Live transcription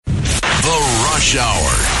The Rush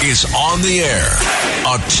Hour is on the air.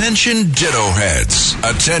 Attention Ditto Heads.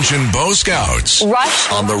 Attention Bo Scouts.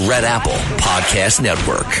 Rush on the Red Apple Podcast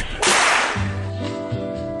Network.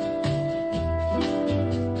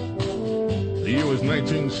 The year was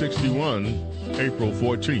 1961, April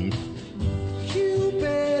 14th.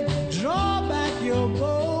 Cupid, draw back your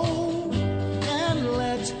bow and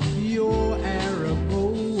let your arrow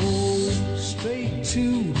go straight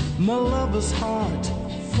to my lover's heart.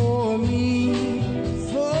 For me,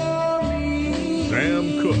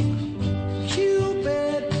 Sam Cooke.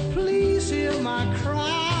 Cupid, please hear my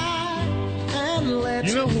cry and let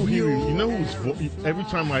who's every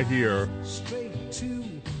time I hear straight to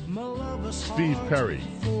my lover's Steve heart Perry,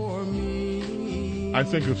 for me. I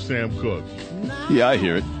think of Sam Cooke. Yeah, I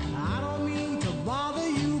hear it. I don't mean to bother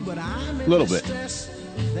you, but I'm in Little bit. distress.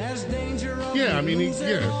 There's danger of Yeah, I mean, it's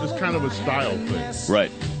just kind of a style thing.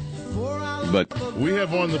 Right. But We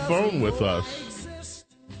have on the phone with us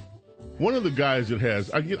one of the guys that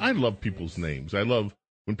has, I love people's names. I love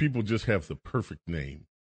when people just have the perfect name.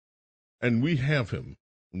 And we have him,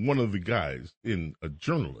 one of the guys a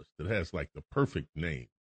journalist that has like the perfect name,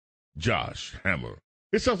 Josh Hammer.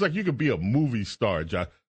 It sounds like you could be a movie star,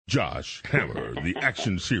 Josh Hammer, the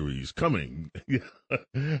action series coming.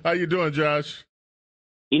 How you doing, Josh?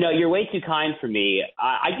 You know, you're way too kind for me.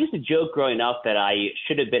 I used to joke growing up that I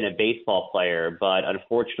should have been a baseball player, but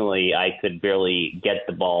unfortunately, I could barely get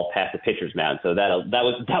the ball past the pitcher's mound. So that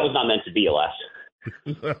was not meant to be, Alas.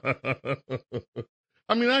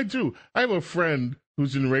 I mean, I do. I have a friend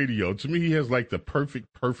who's in radio. To me, he has like the perfect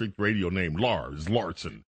radio name, Lars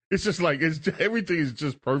Larson. It's just like everything is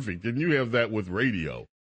just perfect, and you have that with radio.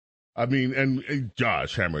 I mean, and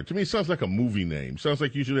Josh Hammer, to me, sounds like a movie name. Sounds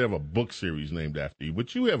like you should have a book series named after you.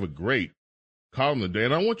 But you have a great column today,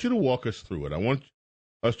 and I want you to walk us through it. I want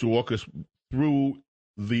us to walk us through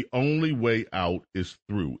The Only Way Out is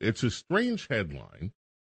Through. It's a strange headline,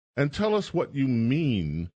 and tell us what you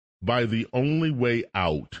mean by The Only Way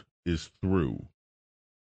Out is Through.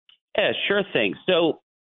 Yeah, sure thing. So,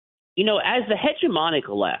 you know, as the hegemonic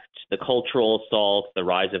left, the cultural assault, the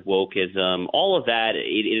rise of wokeism, all of that,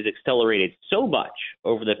 it has accelerated so much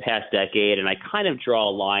over the past decade. And I kind of draw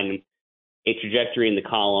a line, a trajectory in the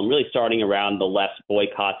column, really starting around the left's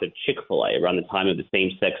boycotts of Chick-fil-A around the time of the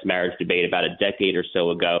same-sex marriage debate about a decade or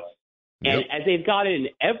so ago. And as they've gotten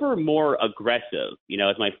ever more aggressive, you know,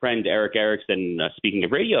 as my friend Eric Erickson, speaking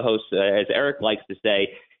of radio hosts, as Eric likes to say,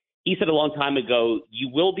 he said a long time ago, you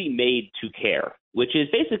will be made to care, which is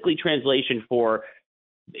basically translation for,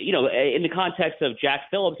 you know, in the context of Jack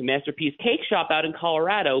Phillips' Masterpiece Cake Shop out in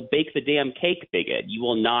Colorado, bake the damn cake, bigot. You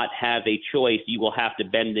will not have a choice. You will have to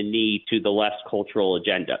bend the knee to the left's cultural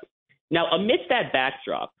agenda. Now, amidst that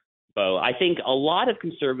backdrop, Bo, I think a lot of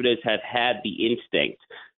conservatives have had the instinct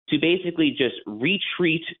to basically just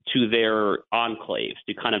retreat to their enclaves,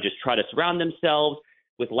 to kind of just try to surround themselves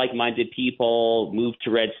with like-minded people, move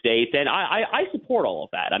to red states. And I support all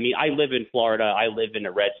of that. I mean, I live in Florida. I live in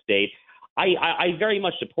a red state. I very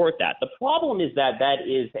much support that. The problem is that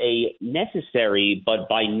is a necessary but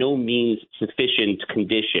by no means sufficient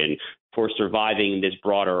condition for surviving this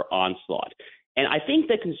broader onslaught. And I think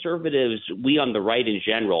that conservatives, we on the right in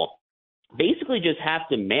general, basically just have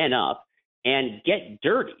to man up and get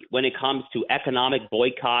dirty when it comes to economic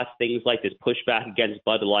boycotts, things like this pushback against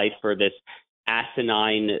Bud Light for this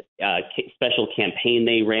asinine special campaign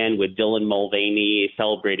they ran with Dylan Mulvaney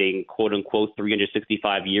celebrating, quote unquote,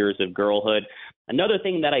 365 years of girlhood. Another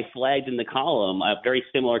thing that I flagged in the column, a very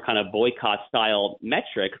similar kind of boycott style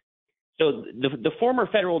metric. So the former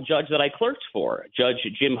federal judge that I clerked for, Judge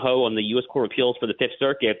Jim Ho on the U.S. Court of Appeals for the Fifth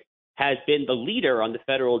Circuit, has been the leader on the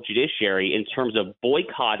federal judiciary in terms of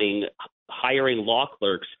boycotting hiring law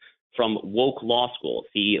clerks from woke law schools.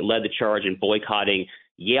 He led the charge in boycotting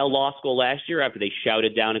Yale Law School last year after they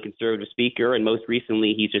shouted down a conservative speaker, and most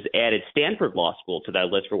recently he's just added Stanford Law School to that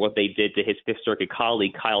list for what they did to his Fifth Circuit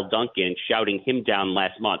colleague Kyle Duncan, shouting him down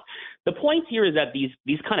last month. The point here is that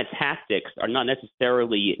these kind of tactics are not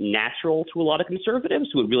necessarily natural to a lot of conservatives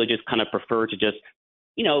who would really just kind of prefer to just,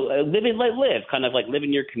 you know, live and let live, kind of like live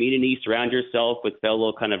in your community, surround yourself with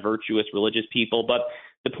fellow kind of virtuous religious people. But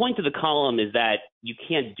the point of the column is that you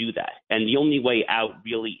can't do that. And the only way out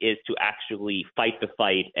really is to actually fight the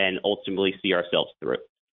fight and ultimately see ourselves through.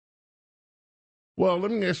 Well,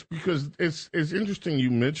 let me ask, because it's interesting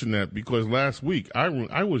you mentioned that, because last week I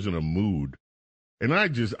was in a mood, and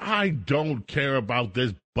I don't care about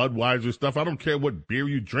this Budweiser stuff. I don't care what beer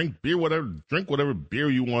you drink, drink whatever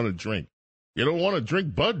beer you want to drink. You don't want to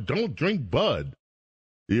drink Bud, don't drink Bud.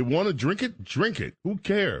 You want to drink it, drink it. Who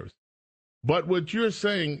cares? But what you're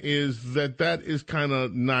saying is that is kind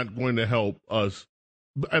of not going to help us.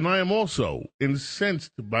 And I am also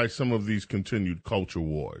incensed by some of these continued culture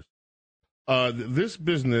wars. This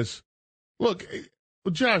business, look,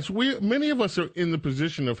 Josh, many of us are in the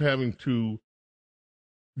position of having to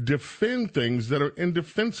defend things that are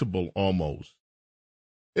indefensible almost.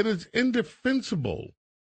 It is indefensible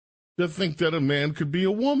to think that a man could be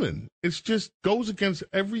a woman. It just goes against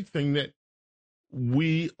everything that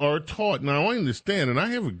we are taught. Now, I understand, and I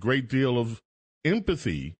have a great deal of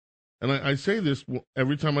empathy, and I say this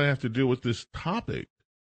every time I have to deal with this topic.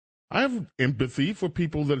 I have empathy for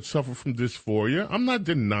people that suffer from dysphoria. I'm not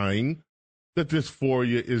denying that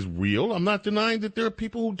dysphoria is real. I'm not denying that there are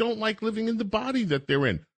people who don't like living in the body that they're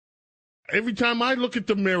in. Every time I look at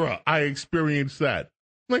the mirror, I experience that.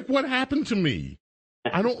 Like, what happened to me?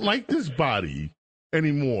 I don't like this body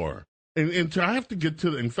anymore. And I have to get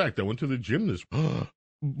to in fact, I went to the gym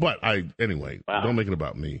but anyway, wow. Don't make it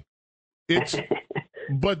about me.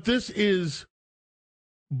 But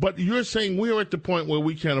you're saying we are at the point where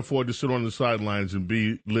we can't afford to sit on the sidelines and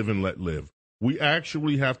live and let live. We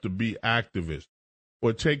actually have to be activists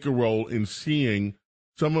or take a role in seeing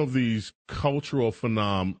some of these cultural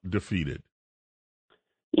phenomena defeated.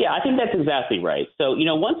 Yeah, I think that's exactly right. So,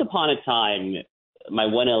 once upon a time, my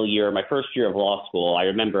 1L year, my first year of law school, I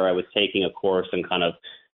remember I was taking a course and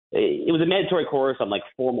it was a mandatory course on like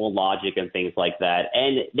formal logic and things like that.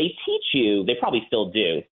 And they teach you, they probably still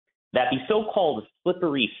do, that the so-called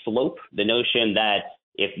slippery slope, the notion that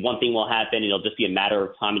if one thing will happen, it'll just be a matter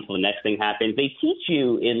of time until the next thing happens. They teach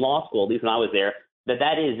you in law school, at least when I was there,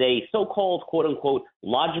 that is a so-called, quote-unquote,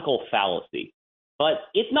 logical fallacy. But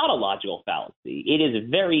it's not a logical fallacy. It is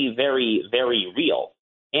very, very, very real.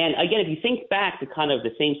 And again, if you think back to kind of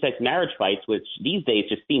the same-sex marriage fights, which these days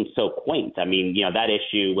just seem so quaint. I mean, that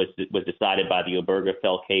issue was decided by the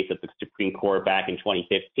Obergefell case at the Supreme Court back in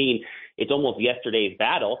 2015. It's almost yesterday's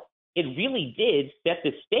battle. It really did set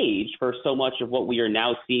the stage for so much of what we are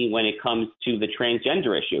now seeing when it comes to the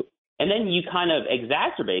transgender issue. And then you kind of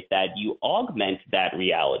exacerbate that. You augment that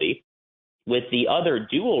reality with the other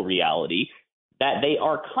dual reality that they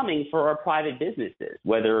are coming for our private businesses,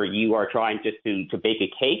 whether you are trying just to bake a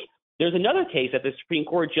cake. There's another case at the Supreme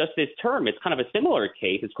Court just this term. It's kind of a similar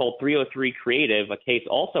case. It's called 303 Creative, a case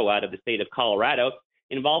also out of the state of Colorado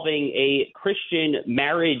involving a Christian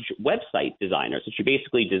marriage website designer. So she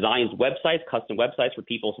basically designs websites, custom websites for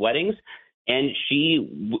people's weddings. And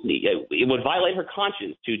it would violate her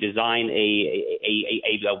conscience to design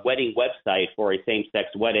a wedding website for a same-sex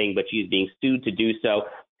wedding, but she's being sued to do so.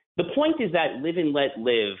 The point is that live and let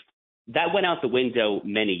live, that went out the window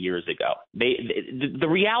many years ago. The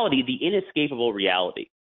reality, the inescapable reality,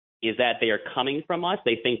 is that they are coming from us.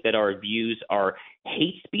 They think that our views are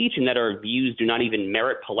hate speech and that our views do not even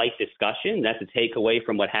merit polite discussion. That's a takeaway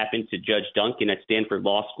from what happened to Judge Duncan at Stanford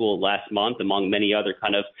Law School last month, among many other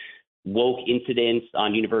kind of woke incidents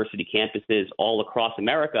on university campuses all across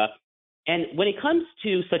America. And when it comes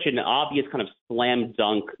to such an obvious kind of slam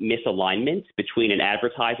dunk misalignment between an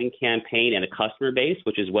advertising campaign and a customer base,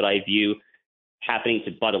 which is what I view happening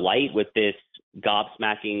to Bud Light with this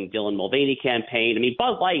gobsmacking Dylan Mulvaney campaign. I mean,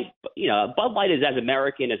 Bud Light is as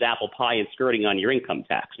American as apple pie and skirting on your income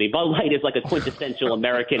tax. I mean, Bud Light is like a quintessential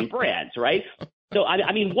American brand, right? So,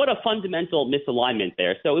 I mean, what a fundamental misalignment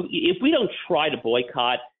there. So if we don't try to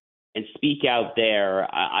boycott and speak out there,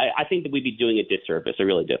 I think that we'd be doing a disservice. I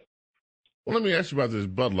really do. Well, let me ask you about this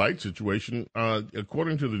Bud Light situation.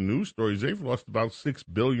 According to the news stories, they've lost about $6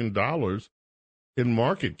 billion in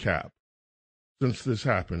market cap since this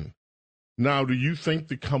happened. Now, do you think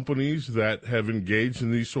the companies that have engaged in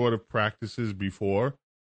these sort of practices before,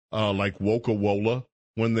 like Woka-Wola,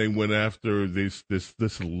 when they went after this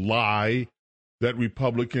lie that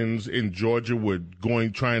Republicans in Georgia were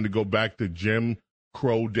trying to go back to Jim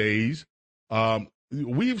Crow days,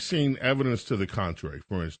 we've seen evidence to the contrary.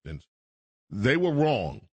 For instance, they were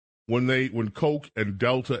wrong when Coke and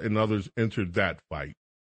Delta and others entered that fight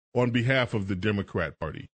on behalf of the Democrat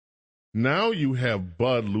Party. Now you have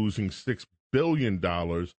Bud losing $6 billion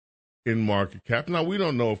in market cap. Now, we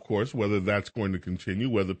don't know, of course, whether that's going to continue,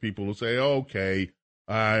 whether people will say, okay,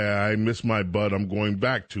 I miss my Bud, I'm going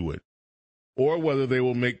back to it, or whether they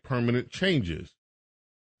will make permanent changes.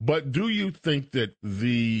 But do you think that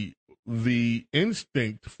the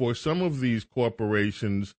instinct for some of these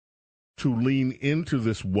corporations to lean into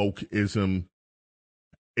this wokeism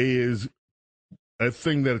is a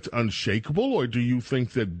thing that's unshakable, or do you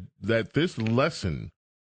think that this lesson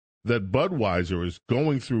that Budweiser is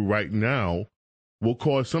going through right now will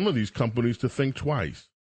cause some of these companies to think twice?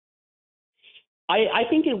 I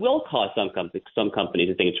think it will cause some companies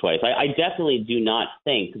to think twice. I definitely do not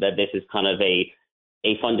think that this is kind of a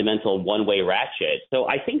fundamental one-way ratchet. So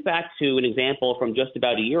I think back to an example from just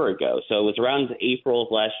about a year ago. So it was around April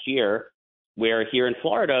of last year, where here in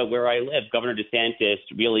Florida, where I live, Governor DeSantis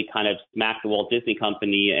really kind of smacked the Walt Disney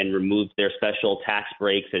Company and removed their special tax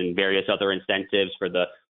breaks and various other incentives for the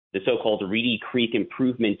so-called Reedy Creek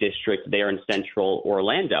Improvement District there in central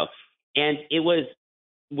Orlando. And it was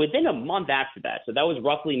within a month after that. So that was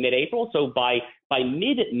roughly mid-April. So by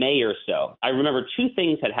mid-May or so, I remember two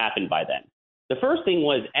things had happened by then. The first thing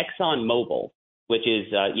was ExxonMobil, which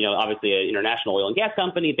is, obviously an international oil and gas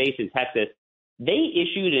company based in Texas. They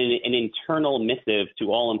issued an internal missive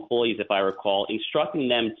to all employees, if I recall, instructing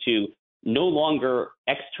them to no longer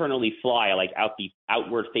externally fly, like out the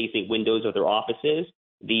outward-facing windows of their offices,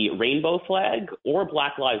 the rainbow flag or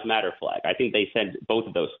Black Lives Matter flag. I think they said both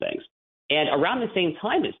of those things. And around the same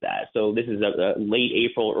time as that, so this is a late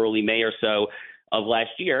April, early May or so of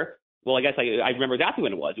last year. Well, I guess I remember exactly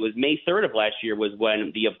when it was. It was May 3rd of last year was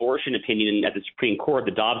when the abortion opinion at the Supreme Court,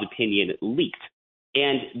 the Dobbs opinion, leaked.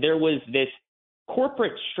 And there was this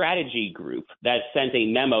corporate strategy group that sent a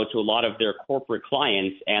memo to a lot of their corporate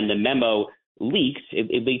clients, and the memo leaked.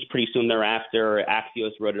 It leaked pretty soon thereafter.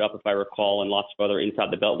 Axios wrote it up, if I recall, and lots of other Inside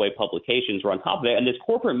the Beltway publications were on top of it. And this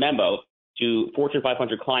corporate memo to Fortune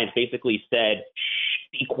 500 clients basically said, shh,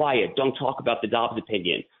 be quiet, don't talk about the Dobbs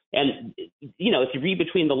opinion. And, if you read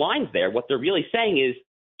between the lines there, what they're really saying is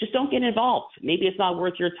just don't get involved. Maybe it's not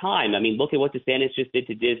worth your time. I mean, look at what DeSantis just did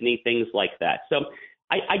to Disney, things like that. So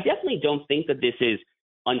I definitely don't think that this is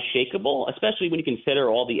unshakable, especially when you consider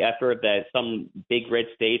all the effort that some big red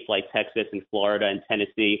states like Texas and Florida and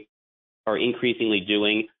Tennessee are increasingly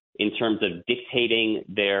doing in terms of dictating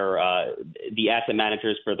their the asset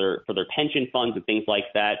managers for their pension funds and things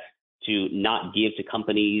like that to not give to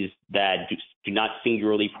companies that do not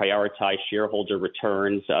singularly prioritize shareholder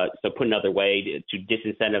returns. So put another way, to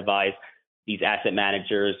disincentivize these asset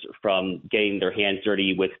managers from getting their hands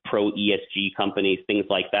dirty with pro-ESG companies, things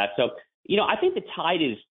like that. So, I think the tide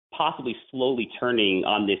is possibly slowly turning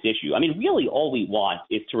on this issue. I mean, really all we want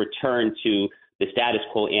is to return to the status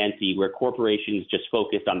quo ante where corporations just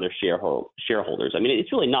focus on their shareholders. I mean,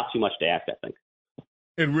 it's really not too much to ask, I think.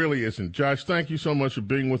 It really isn't. Josh, thank you so much for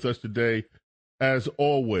being with us today. As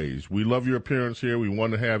always, we love your appearance here. We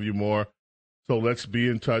want to have you more. So let's be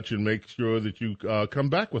in touch and make sure that you come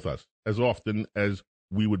back with us as often as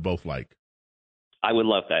we would both like. I would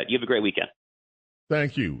love that. You have a great weekend.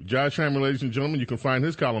 Thank you. Josh Hammer, ladies and gentlemen, you can find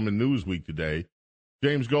his column in Newsweek today.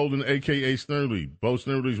 James Golden, a.k.a. Snerdley, Bo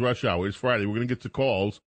Snerdley's Rush Hour. It's Friday. We're going to get to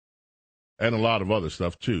calls and a lot of other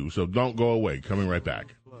stuff, too. So don't go away. Coming right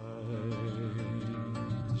back.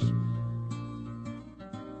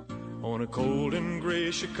 On a cold and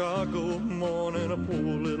gray Chicago morning, a poor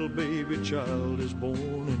little baby child is born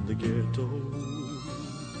in the ghetto.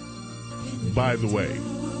 By the way,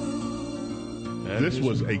 this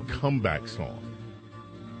was a comeback song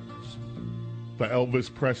for Elvis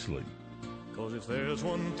Presley. If there's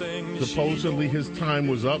one thing supposedly his time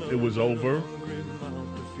was up, it was over.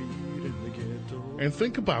 And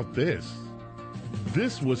think about this.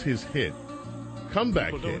 This was his hit.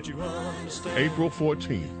 Comeback hit. April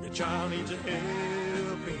 14th,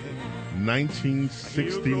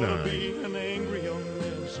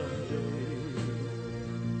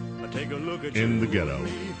 1969. In the ghetto.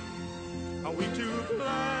 Are we too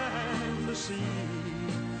blind to see?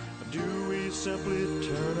 Do we simply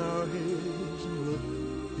turn our heads and look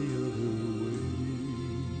the other way?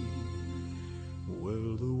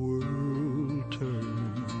 Well, the world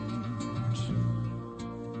turns,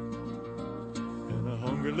 and a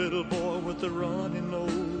hungry little boy with a runny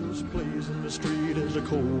nose plays in the street as the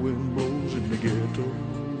cold wind blows in the ghetto.